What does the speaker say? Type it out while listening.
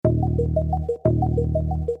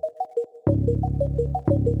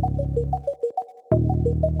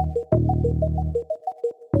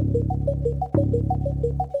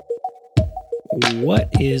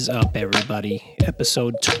What is up, everybody?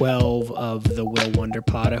 Episode 12 of the Will Wonder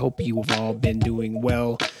Pod. I hope you have all been doing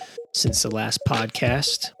well since the last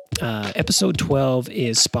podcast. Episode 12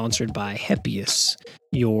 is sponsored by Hepius,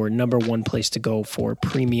 your number one place to go for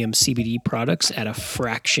premium CBD products at a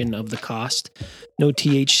fraction of the cost. No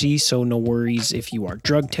THC, so no worries if you are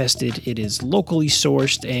drug tested. It is locally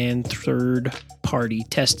sourced and third-party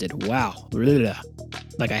tested. Wow.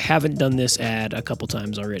 Like I haven't done this ad a couple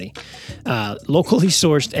times already. Locally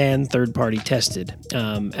sourced and third-party tested.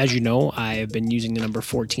 As you know, I have been using the number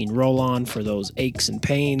 14 roll-on for those aches and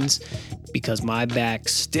pains because my back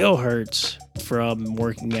still hurts from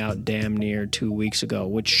working out damn near 2 weeks ago,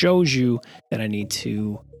 which shows you that I need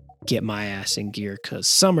to get my ass in gear because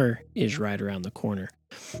summer is right around the corner.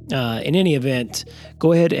 In any event,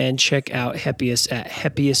 go ahead and check out Hepius at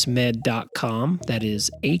hepiusmed.com. That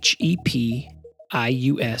is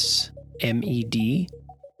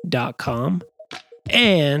HEPIUSMED.com.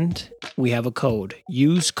 And we have a code.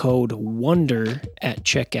 Use code WONDER at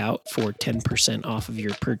checkout for 10% off of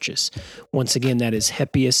your purchase. Once again, that is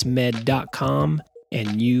hepiusmed.com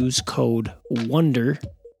and use code WONDER,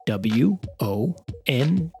 WONDER,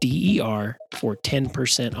 for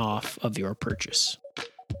 10% off of your purchase.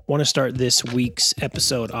 I want to start this week's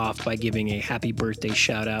episode off by giving a happy birthday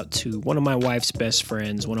shout out to one of my wife's best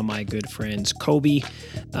friends, one of my good friends, Kobe. She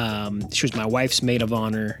was my wife's maid of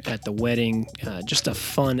honor at the wedding. Just a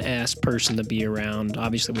fun ass person to be around.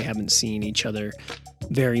 Obviously, we haven't seen each other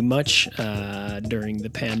very much during the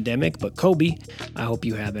pandemic, but Kobe, I hope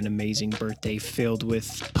you have an amazing birthday filled with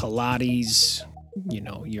Pilates,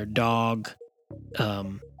 your dog,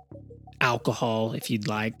 alcohol if you'd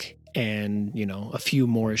like, and, a few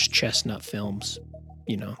Morris Chestnut films,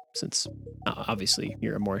 since obviously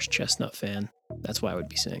you're a Morris Chestnut fan. That's why I would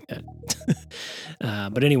be saying that.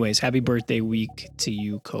 But anyways, happy birthday week to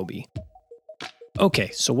you, Kobe.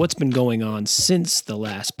 Okay, so what's been going on since the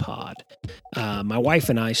last pod? My wife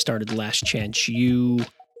and I started Last Chance U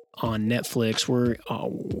on Netflix. We're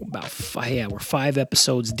we're 5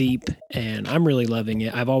 episodes deep, and I'm really loving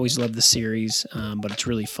it. I've always loved the series, but it's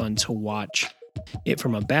really fun to watch it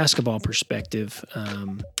from a basketball perspective.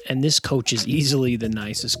 And this coach is easily the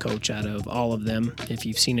nicest coach out of all of them. If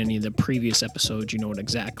you've seen any of the previous episodes, you know what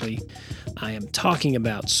exactly I am talking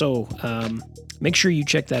about. So make sure you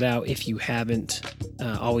check that out if you haven't.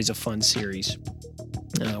 Always a fun series.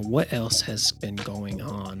 What else has been going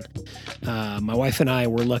on? My wife and I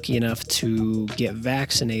were lucky enough to get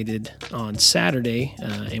vaccinated on Saturday,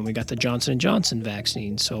 and we got the Johnson & Johnson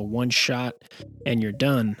vaccine. So one shot and you're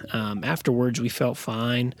done. Afterwards, we felt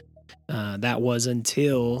fine. That was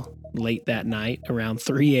until late that night, around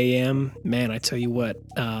 3 a.m. Man, I tell you what,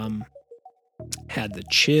 had the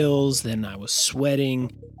chills, then I was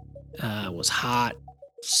sweating, was hot,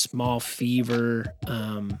 small fever,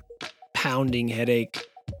 pounding headache.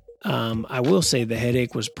 I will say the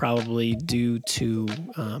headache was probably due to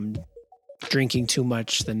drinking too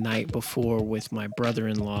much the night before with my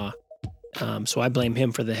brother-in-law. So I blame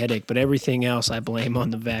him for the headache, but everything else I blame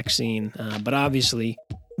on the vaccine. But obviously,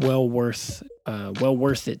 well worth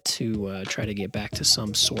it to try to get back to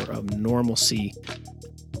some sort of normalcy.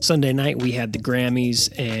 Sunday night we had the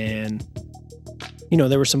Grammys, and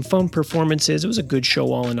there were some fun performances. It was a good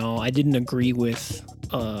show all in all. I didn't agree with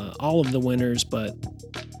all of the winners, but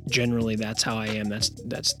generally that's how I am.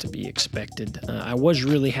 That's to be expected. I was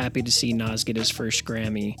really happy to see Nas get his first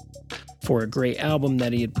Grammy for a great album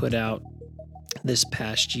that he had put out this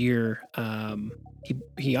past year.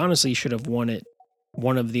 He honestly should have won it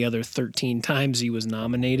one of the other 13 times he was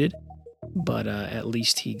nominated, but at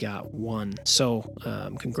least he got one. So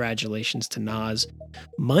congratulations to Nas.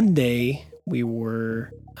 Monday we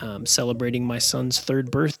were celebrating my son's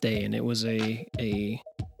 3rd birthday, and it was a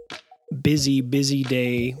busy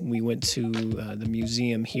day. We went to the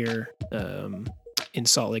museum here in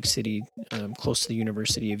Salt Lake City, close to the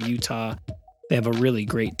University of Utah. They have a really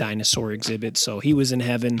great dinosaur exhibit, so he was in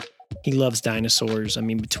heaven. He loves dinosaurs. I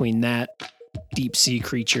mean, between that, deep sea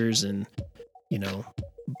creatures, and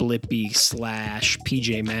Blippi /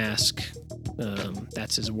 PJ Mask,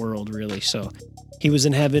 that's his world, really. So he was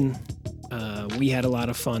in heaven. We had a lot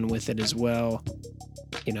of fun with it as well.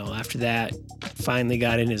 After that, finally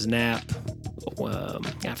got in his nap.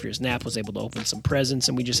 After his nap, was able to open some presents,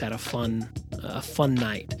 and we just had a fun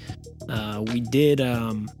night. We did,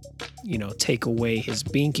 take away his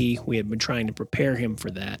binky. We had been trying to prepare him for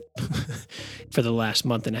that for the last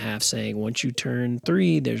month and a half, saying, once you turn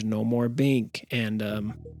 3, there's no more bink.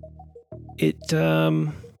 And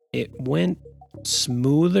it went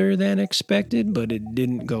smoother than expected, but it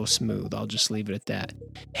didn't go smooth. I'll just leave it at that.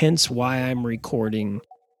 Hence why I'm recording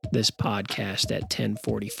this podcast at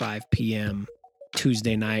 10:45 p.m.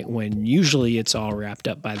 Tuesday night, when usually it's all wrapped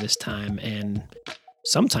up by this time and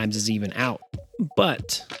sometimes it's even out.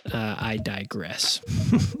 But I digress.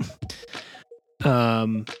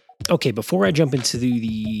 Okay, before I jump into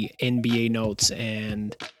the NBA notes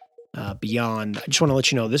and beyond, I just want to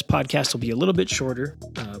let you know this podcast will be a little bit shorter,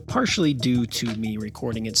 partially due to me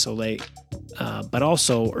recording it so late. But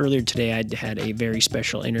also earlier today, I had a very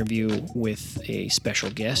special interview with a special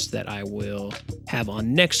guest that I will have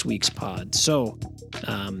on next week's pod. So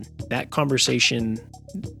that conversation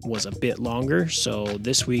was a bit longer. So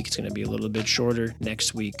this week it's going to be a little bit shorter.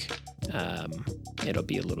 Next week it'll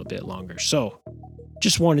be a little bit longer. So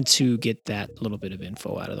just wanted to get that little bit of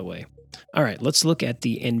info out of the way. All right, let's look at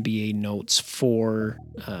the NBA notes for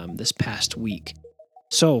this past week.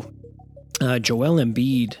 So Joel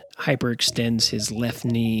Embiid hyperextends his left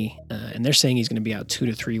knee, and they're saying he's going to be out 2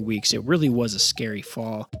 to 3 weeks. It really was a scary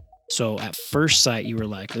fall. So at first sight, you were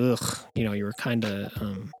like, ugh, you were kind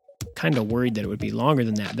of worried that it would be longer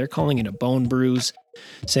than that. They're calling it a bone bruise,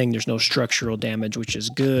 saying there's no structural damage, which is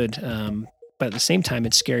good. But at the same time,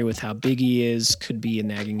 it's scary with how big he is, could be a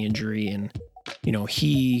nagging injury. And,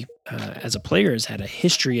 he, as a player, has had a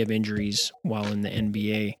history of injuries while in the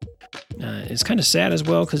NBA. It's kind of sad as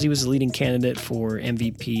well because he was the leading candidate for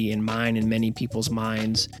MVP in mine and many people's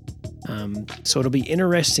minds. So it'll be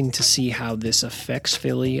interesting to see how this affects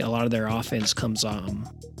Philly. A lot of their offense comes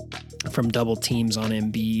from double teams on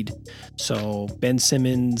Embiid. So Ben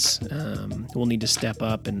Simmons will need to step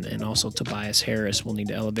up, and also Tobias Harris will need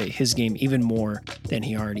to elevate his game even more than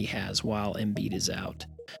he already has while Embiid is out.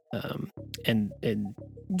 And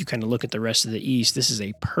you kind of look at the rest of the East. This is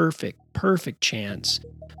a perfect chance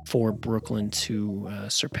for Brooklyn to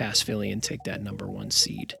surpass Philly and take that number 1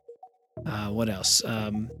 seed. What else?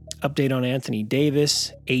 Update on Anthony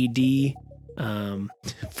Davis, AD.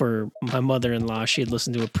 For my mother-in-law, she had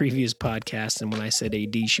listened to a previous podcast, and when I said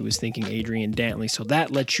AD, she was thinking Adrian Dantley. So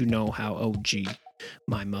that lets you know how OG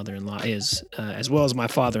my mother-in-law is, as well as my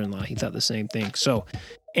father-in-law. He thought the same thing. So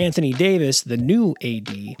Anthony Davis, the new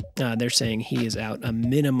AD, they're saying he is out a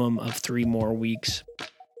minimum of 3 more weeks.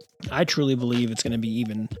 I truly believe it's going to be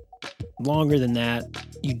even longer than that.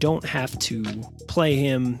 You don't have to play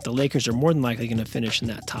him. The Lakers are more than likely going to finish in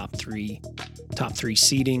that top three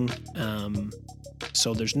seeding.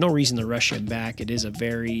 So there's no reason to rush him back. It is a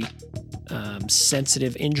very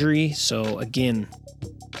sensitive injury. So again,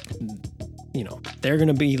 they're going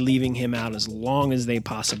to be leaving him out as long as they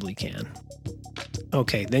possibly can.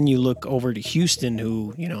 Okay, then you look over to Houston,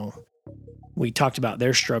 who, we talked about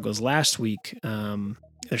their struggles last week.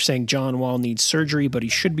 They're saying John Wall needs surgery, but he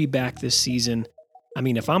should be back this season. I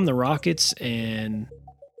mean, if I'm the Rockets and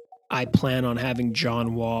I plan on having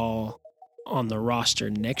John Wall on the roster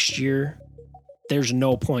next year, there's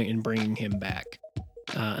no point in bringing him back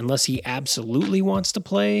unless he absolutely wants to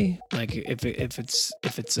play. Like if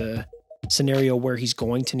it's a scenario where he's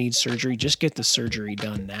going to need surgery, just get the surgery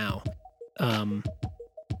done now.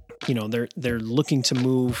 They're looking to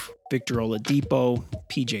move Victor Oladipo.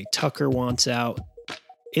 PJ Tucker wants out.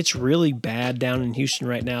 It's really bad down in Houston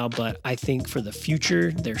right now, but I think for the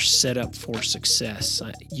future, they're set up for success.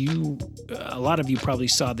 A lot of you probably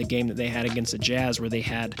saw the game that they had against the Jazz where they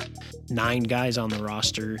had 9 guys on the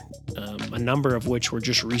roster, a number of which were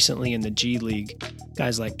just recently in the G League.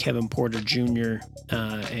 Guys like Kevin Porter Jr.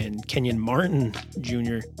 And Kenyon Martin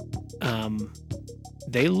Jr.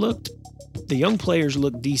 The young players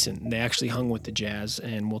looked decent. They actually hung with the Jazz,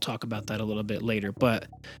 and we'll talk about that a little bit later. But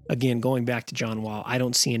again, going back to John Wall, I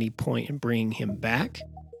don't see any point in bringing him back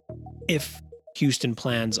if Houston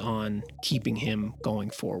plans on keeping him going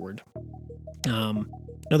forward.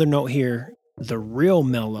 Another note here, the real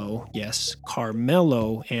Melo, yes,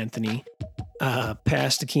 Carmelo Anthony,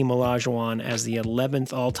 passed Hakeem Olajuwon as the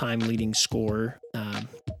 11th all-time leading scorer.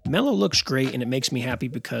 Melo looks great, and it makes me happy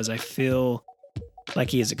because I feel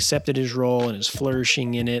like he has accepted his role and is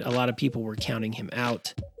flourishing in it. A lot of people were counting him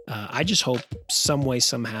out. I just hope some way,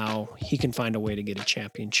 somehow, he can find a way to get a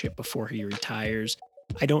championship before he retires.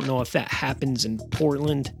 I don't know if that happens in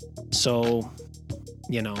Portland. So,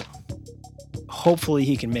 hopefully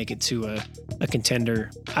he can make it to a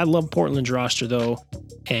contender. I love Portland's roster, though.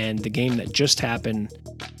 And the game that just happened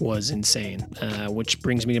was insane, which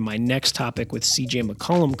brings me to my next topic with CJ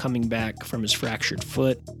McCollum coming back from his fractured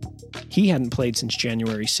foot. He hadn't played since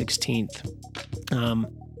January 16th.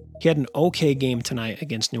 He had an okay game tonight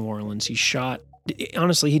against New Orleans. He shot,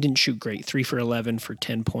 honestly, he didn't shoot great. 3 for 11 for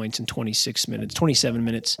 10 points in 27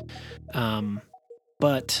 minutes.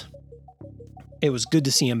 But it was good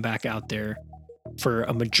to see him back out there for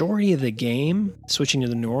a majority of the game. Switching to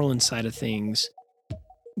the New Orleans side of things,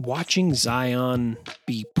 watching Zion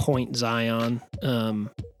be point Zion, a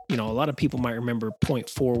lot of people might remember point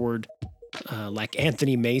forward, like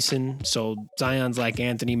Anthony Mason. So Zion's like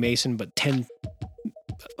Anthony Mason, but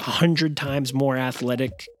 100 times more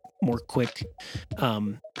athletic, more quick.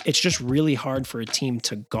 It's just really hard for a team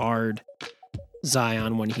to guard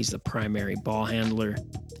Zion when he's the primary ball handler.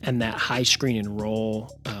 And that high screen and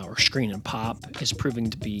roll or screen and pop is proving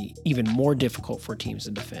to be even more difficult for teams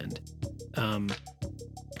to defend.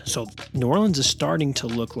 So New Orleans is starting to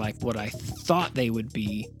look like what I thought they would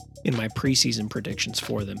be in my preseason predictions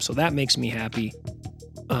for them. So that makes me happy.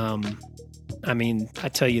 I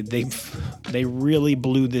tell you, they really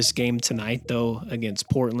blew this game tonight, though, against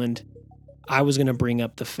Portland. I was going to bring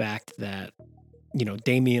up the fact that,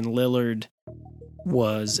 Damian Lillard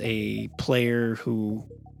was a player who,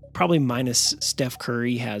 probably minus Steph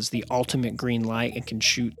Curry, has the ultimate green light and can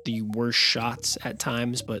shoot the worst shots at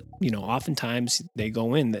times. But, oftentimes they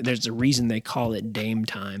go in. There's a reason they call it Dame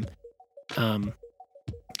time.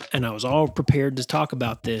 And I was all prepared to talk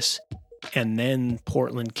about this. And then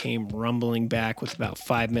Portland came rumbling back with about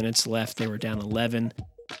 5 minutes left. They were down 11.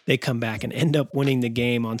 They come back and end up winning the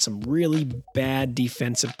game on some really bad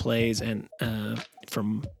defensive plays and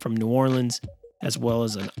from New Orleans, as well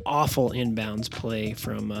as an awful inbounds play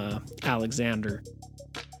from Alexander,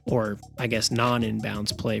 or I guess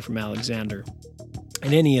non-inbounds play from Alexander.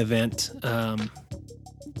 In any event,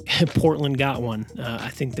 Portland got one. I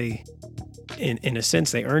think they, in a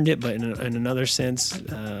sense, they earned it, but in another sense,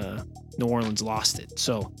 New Orleans lost it.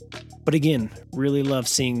 So, but again, really love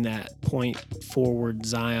seeing that point forward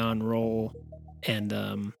Zion roll. And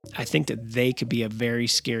I think that they could be a very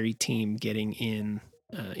scary team getting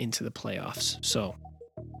into the playoffs. So,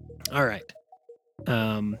 all right.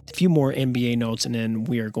 A few more NBA notes, and then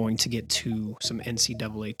we are going to get to some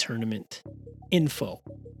NCAA tournament info.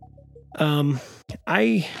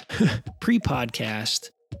 I pre-podcast,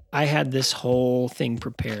 I had this whole thing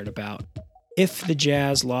prepared about if the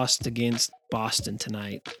Jazz lost against Boston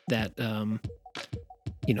tonight, that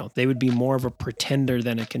they would be more of a pretender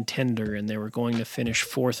than a contender, and they were going to finish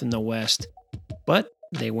fourth in the West. But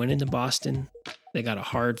they went into Boston. They got a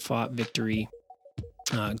hard-fought victory.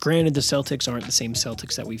 Granted, the Celtics aren't the same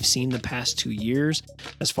Celtics that we've seen the past 2 years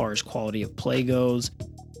as far as quality of play goes.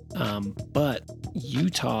 But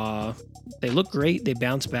Utah, they look great. They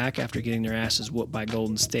bounced back after getting their asses whooped by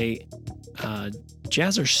Golden State.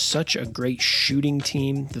 Jazz are such a great shooting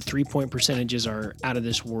team. The three-point percentages are out of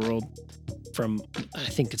this world. From, I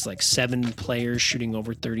think it's like 7 players shooting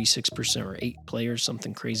over 36%, or 8 players,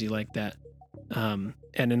 something crazy like that.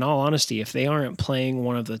 And in all honesty, if they aren't playing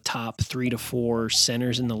one of the top 3 to 4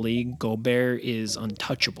 centers in the league, Gobert is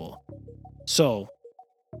untouchable. So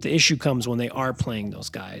the issue comes when they are playing those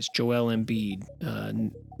guys, Joel Embiid,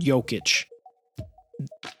 Jokic.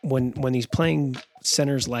 When he's playing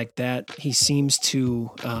centers like that, he seems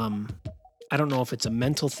to, I don't know if it's a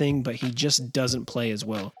mental thing, but he just doesn't play as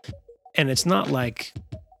well. And it's not like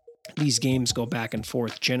these games go back and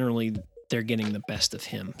forth. Generally, they're getting the best of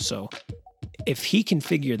him. So if he can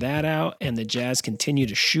figure that out and the Jazz continue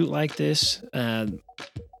to shoot like this,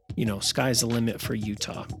 sky's the limit for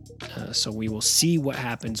Utah. So we will see what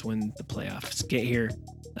happens when the playoffs get here.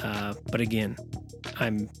 But again,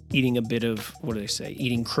 I'm eating a bit of,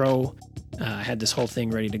 eating crow. I had this whole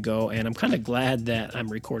thing ready to go, and I'm kind of glad that I'm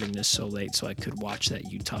recording this so late so I could watch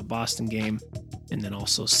that Utah-Boston game and then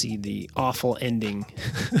also see the awful ending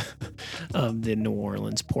of the New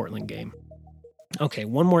Orleans-Portland game. Okay,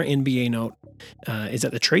 one more NBA note is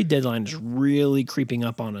that the trade deadline is really creeping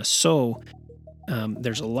up on us. So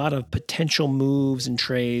there's a lot of potential moves and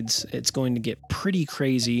trades. It's going to get pretty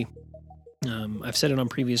crazy. I've said it on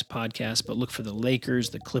previous podcasts, but look for the Lakers,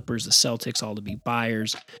 the Clippers, the Celtics all to be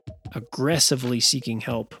buyers, aggressively seeking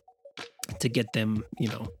help to get them,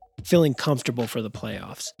 feeling comfortable for the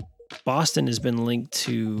playoffs. Boston has been linked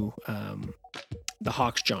to the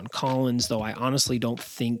Hawks' John Collins, though I honestly don't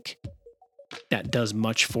think that does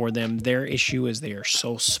much for them. Their issue is they are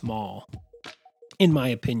so small, in my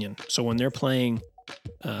opinion. So when they're playing,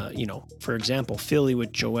 for example, Philly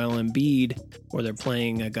with Joel Embiid, or they're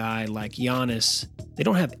playing a guy like Giannis, they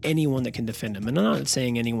don't have anyone that can defend him. And I'm not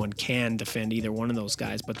saying anyone can defend either one of those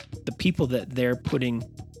guys, but the people that they're putting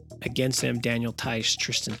against them, Daniel Tice,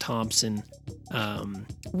 Tristan Thompson,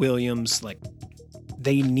 Williams,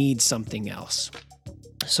 they need something else.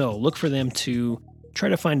 So look for them to try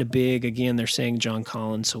to find a big. Again, they're saying John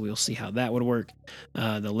Collins, so we'll see how that would work.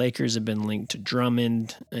 The Lakers have been linked to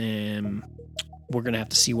Drummond, and we're going to have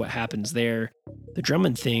to see what happens there. The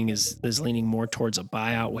Drummond thing is leaning more towards a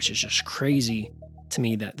buyout, which is just crazy. to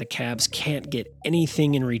me that the Cavs can't get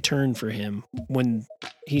anything in return for him when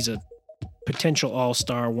he's a potential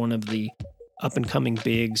all-star, one of the up-and-coming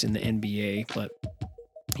bigs in the NBA. But,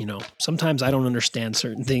 sometimes I don't understand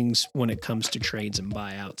certain things when it comes to trades and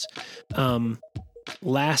buyouts.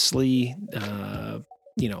 Lastly, the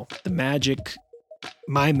Magic,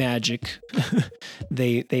 my Magic,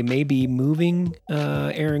 they may be moving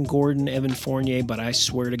Aaron Gordon, Evan Fournier, but I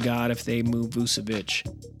swear to God, if they move Vucevic,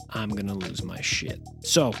 I'm going to lose my shit.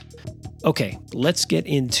 So, okay, let's get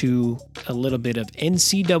into a little bit of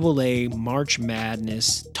NCAA March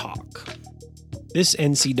Madness talk. This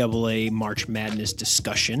NCAA March Madness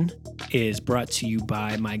discussion is brought to you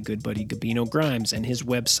by my good buddy Gabino Grimes and his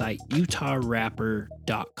website,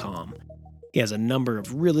 UtahRapper.com. He has a number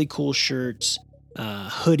of really cool shirts,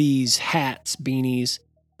 hoodies, hats, beanies.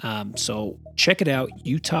 So check it out,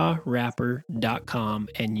 UtahRapper.com,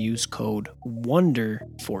 and use code WONDER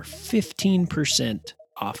for 15%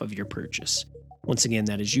 off of your purchase. Once again,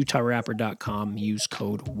 that is UtahRapper.com. Use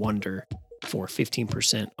code WONDER for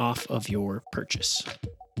 15% off of your purchase.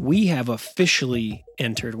 We have officially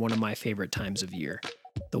entered one of my favorite times of year.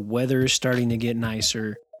 The weather is starting to get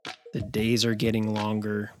nicer. The days are getting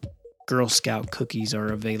longer. Girl Scout cookies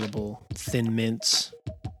are available. Thin Mints,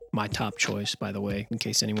 my top choice, by the way, in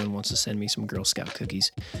case anyone wants to send me some Girl Scout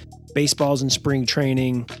cookies. Baseball's in spring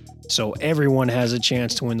training, so everyone has a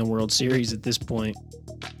chance to win the World Series at this point.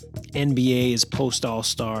 NBA is post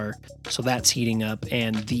All-Star, so that's heating up,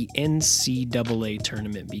 and the NCAA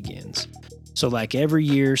tournament begins. So like every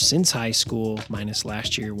year since high school, minus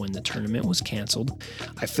last year when the tournament was canceled,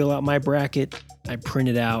 I fill out my bracket, I print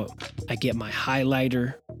it out, I get my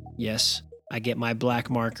highlighter, yes, I get my black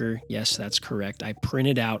marker, yes, that's correct. I print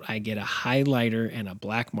it out, I get a highlighter and a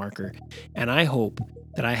black marker, and I hope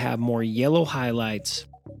that I have more yellow highlights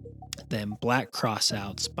than black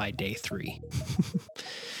crossouts by day 3.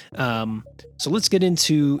 So let's get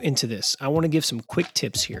into this. I want to give some quick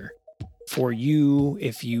tips here for you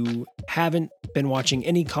if you haven't been watching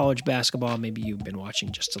any college basketball. Maybe you've been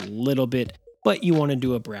watching just a little bit, but you want to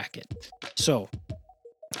do a bracket. So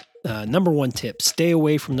number one tip, stay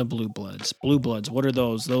away from the Blue Bloods. Blue Bloods, what are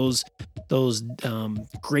those? Those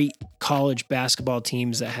great college basketball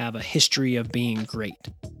teams that have a history of being great.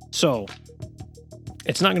 So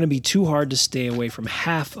it's not going to be too hard to stay away from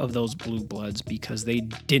half of those Blue Bloods because they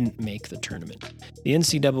didn't make the tournament. The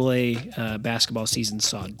NCAA basketball season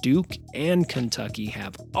saw Duke and Kentucky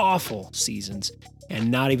have awful seasons and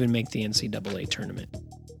not even make the NCAA tournament.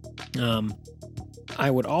 I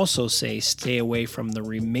would also say stay away from the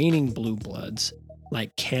remaining Blue Bloods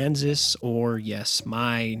like Kansas or, yes,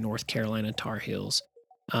 my North Carolina Tar Heels.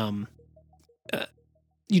 You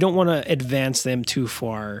don't want to advance them too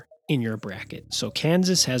far in your bracket. So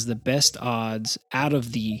Kansas has the best odds out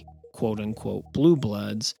of the quote-unquote Blue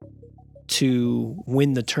Bloods to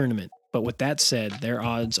win the tournament. But with that said, their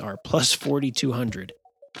odds are plus 4,200.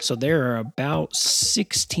 So there are about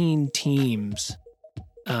 16 teams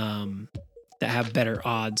that have better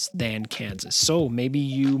odds than Kansas. So maybe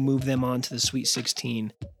you move them on to the Sweet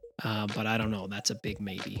 16, but I don't know. That's a big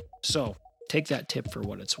maybe. So take that tip for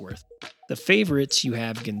what it's worth. The favorites, you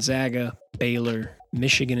have Gonzaga, Baylor,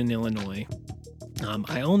 Michigan, and Illinois.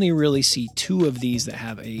 I only really see 2 of these that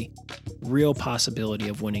have a real possibility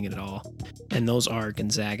of winning it all, and those are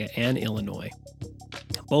Gonzaga and Illinois.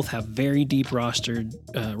 Both have very deep rosters,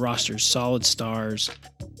 solid stars.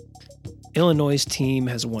 Illinois' team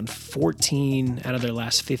has won 14 out of their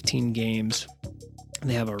last 15 games.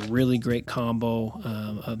 They have a really great combo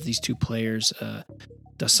of these 2 players,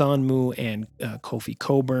 Dosunmu and Kofi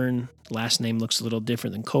Cockburn. Last name looks a little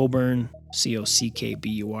different than Cockburn,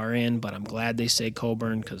 Cockburn, but I'm glad they say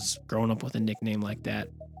Cockburn because growing up with a nickname like that.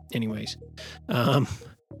 Anyways,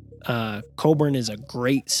 Cockburn is a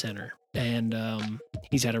great center, and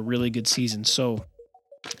he's had a really good season. So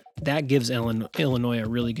that gives Illinois a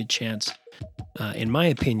really good chance, in my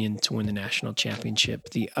opinion, to win the national championship.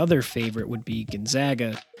 The other favorite would be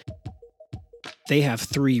Gonzaga. They have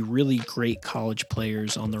 3 really great college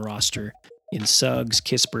players on the roster in Suggs,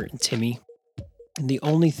 Kispert, and Timmy. And the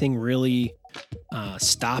only thing really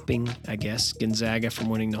stopping, I guess, Gonzaga from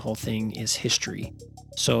winning the whole thing is history.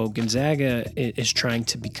 So Gonzaga is trying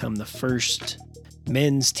to become the first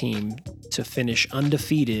men's team to finish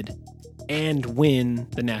undefeated and win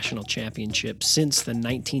the national championship since the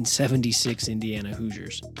 1976 Indiana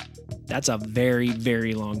Hoosiers. That's a very,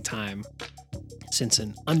 very long time since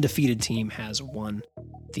an undefeated team has won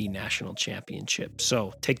the national championship.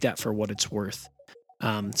 So take that for what it's worth.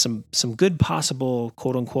 Some good possible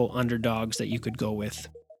quote-unquote underdogs that you could go with,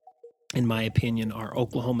 in my opinion, are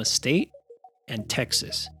Oklahoma State and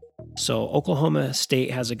Texas. So Oklahoma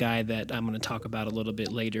State has a guy that I'm going to talk about a little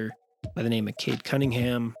bit later by the name of Cade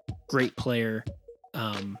Cunningham. Great player.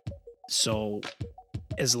 Um, so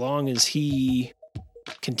as long as he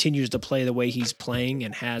continues to play the way he's playing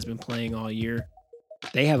and has been playing all year,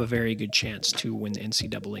 they have a very good chance to win the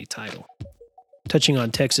NCAA title. Touching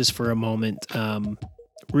on Texas for a moment,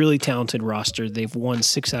 really talented roster. They've won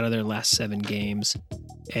 6 out of their last 7 games,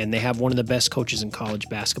 and they have one of the best coaches in college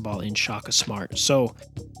basketball in Shaka Smart. So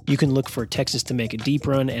you can look for Texas to make a deep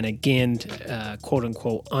run, and again, quote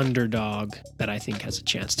unquote, underdog that I think has a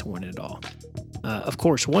chance to win it all. Of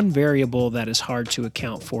course, one variable that is hard to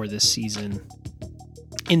account for this season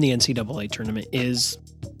in the NCAA tournament is,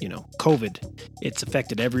 COVID. It's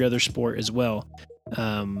affected every other sport as well.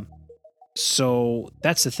 So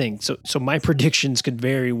that's the thing. So my predictions could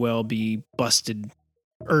very well be busted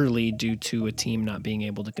early due to a team not being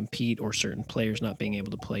able to compete or certain players not being able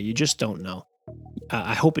to play. You just don't know.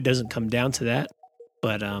 I hope it doesn't come down to that,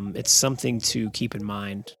 but it's something to keep in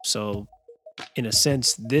mind. So in a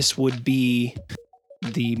sense, this would be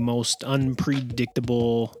the most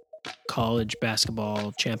unpredictable college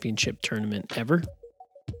basketball championship tournament ever.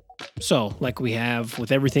 So, like we have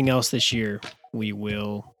with everything else this year, we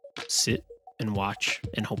will sit and watch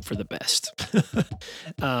and hope for the best.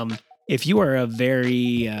 If you are a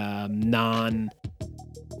very non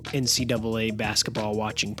NCAA basketball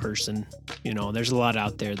watching person, there's a lot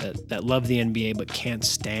out there that love the NBA but can't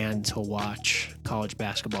stand to watch college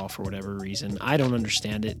basketball for whatever reason. I don't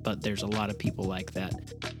understand it, but there's a lot of people like that.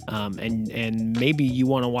 And maybe you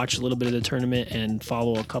want to watch a little bit of the tournament and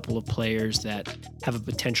follow a couple of players that have a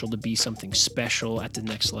potential to be something special at the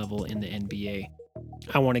next level in the NBA.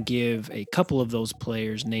 I want to give a couple of those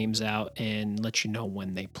players names out and let you know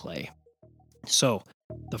when they play. So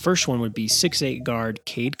the first one would be 6'8" guard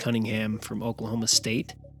Cade Cunningham from Oklahoma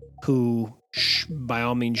State, who by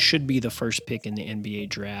all means should be the first pick in the NBA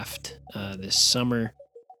draft this summer.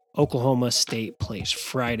 Oklahoma State plays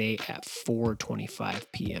Friday at 4:25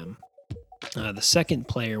 p.m. The second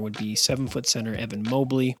player would be 7-foot center Evan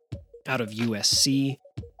Mobley out of USC.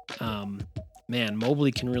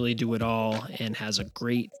 Mobley can really do it all and has a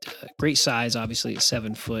great size. Obviously, at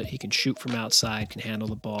 7 foot, he can shoot from outside, can handle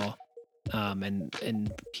the ball.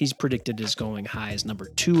 And he's predicted as going high as number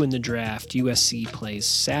 2 in the draft. USC plays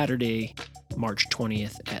Saturday, March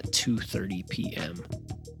 20th at 2:30 p.m.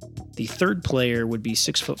 The third player would be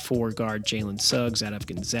 6'4" guard Jalen Suggs out of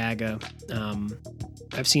Gonzaga.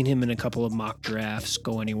 I've seen him in a couple of mock drafts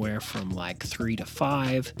go anywhere from like 3 to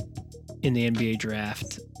 5 in the NBA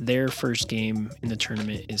draft. Their first game in the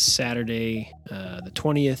tournament is Saturday, the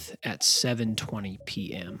 20th at 7:20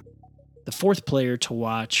 p.m. The fourth player to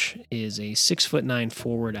watch is a 6'9"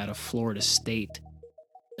 forward out of Florida State.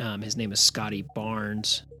 His name is Scotty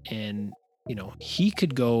Barnes, and he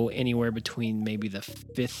could go anywhere between maybe the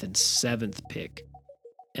 5th and 7th pick.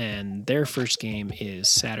 And their first game is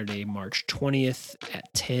Saturday, March 20th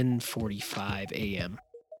at 10:45 a.m.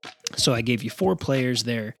 So I gave you 4 players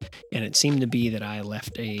there, and it seemed to be that I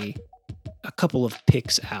left a couple of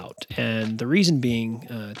picks out. And the reason being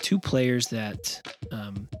 2 players that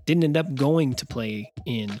didn't end up going to play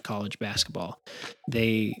in college basketball.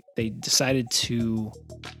 They decided to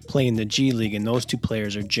play in the G League, and those 2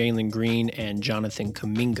 players are Jalen Green and Jonathan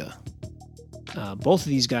Kuminga. Both of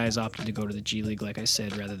these guys opted to go to the G League, like I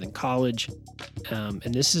said, rather than college.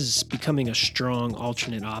 And this is becoming a strong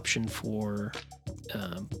alternate option for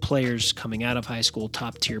players coming out of high school,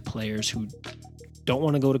 top-tier players who don't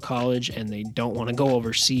want to go to college and they don't want to go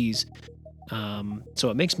overseas. So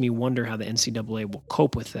it makes me wonder how the NCAA will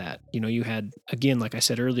cope with that. You had, again, like I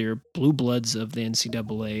said earlier, blue bloods of the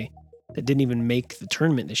NCAA that didn't even make the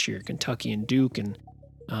tournament this year, Kentucky and Duke. And,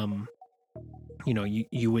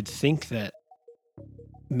 you would think that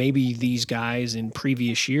maybe these guys in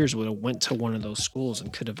previous years would have went to one of those schools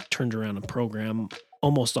and could have turned around a program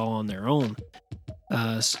almost all on their own.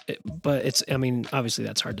 But obviously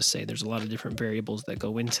that's hard to say. There's a lot of different variables that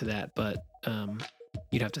go into that, but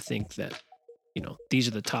you'd have to think that, these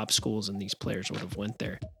are the top schools and these players would have went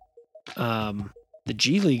there. The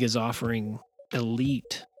G League is offering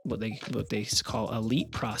elite, what they call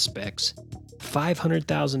elite prospects,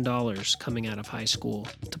 $500,000 coming out of high school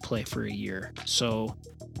to play for a year. So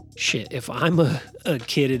shit, if I'm a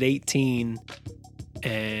kid at 18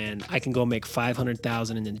 and I can go make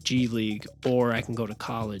 $500,000 in the G League, or I can go to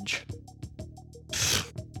college,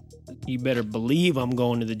 you better believe I'm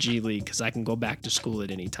going to the G League because I can go back to school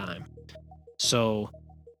at any time. So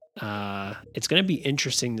it's going to be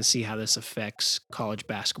interesting to see how this affects college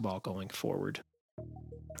basketball going forward.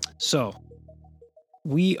 So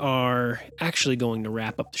we are actually going to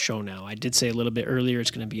wrap up the show now. I did say a little bit earlier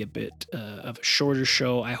it's going to be a bit of a shorter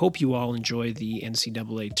show. I hope you all enjoy the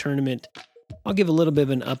NCAA tournament. I'll give a little bit of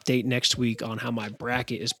an update next week on how my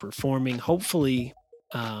bracket is performing. Hopefully,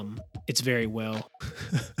 it's very well,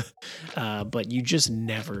 but you just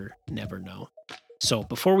never know. So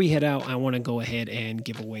before we head out, I want to go ahead and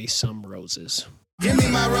give away some roses. Give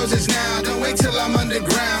me my roses now, don't wait till I'm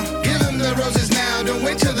underground. Give them the roses now, don't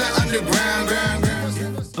wait till they're underground.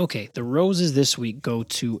 Okay, the roses this week go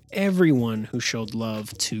to everyone who showed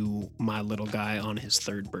love to my little guy on his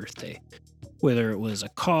 3rd birthday. Whether it was a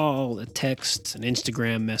call, a text, an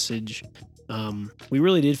Instagram message, we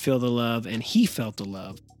really did feel the love, and he felt the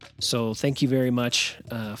love. So thank you very much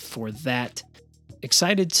for that.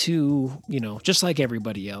 Excited to, just like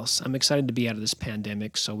everybody else, I'm excited to be out of this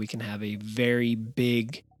pandemic so we can have a very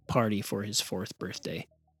big party for his 4th birthday,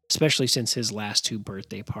 especially since his last 2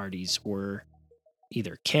 birthday parties were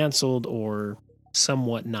either canceled or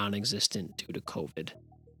somewhat non-existent due to COVID.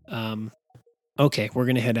 Okay, we're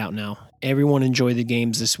going to head out now. Everyone enjoy the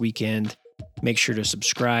games this weekend. Make sure to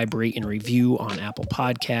subscribe, rate, and review on Apple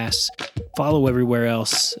Podcasts. Follow everywhere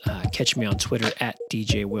else. Catch me on Twitter at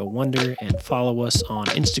DJ Will Wonder and follow us on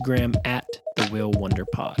Instagram at The Will Wonder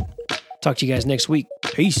Pod. Talk to you guys next week.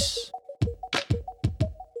 Peace.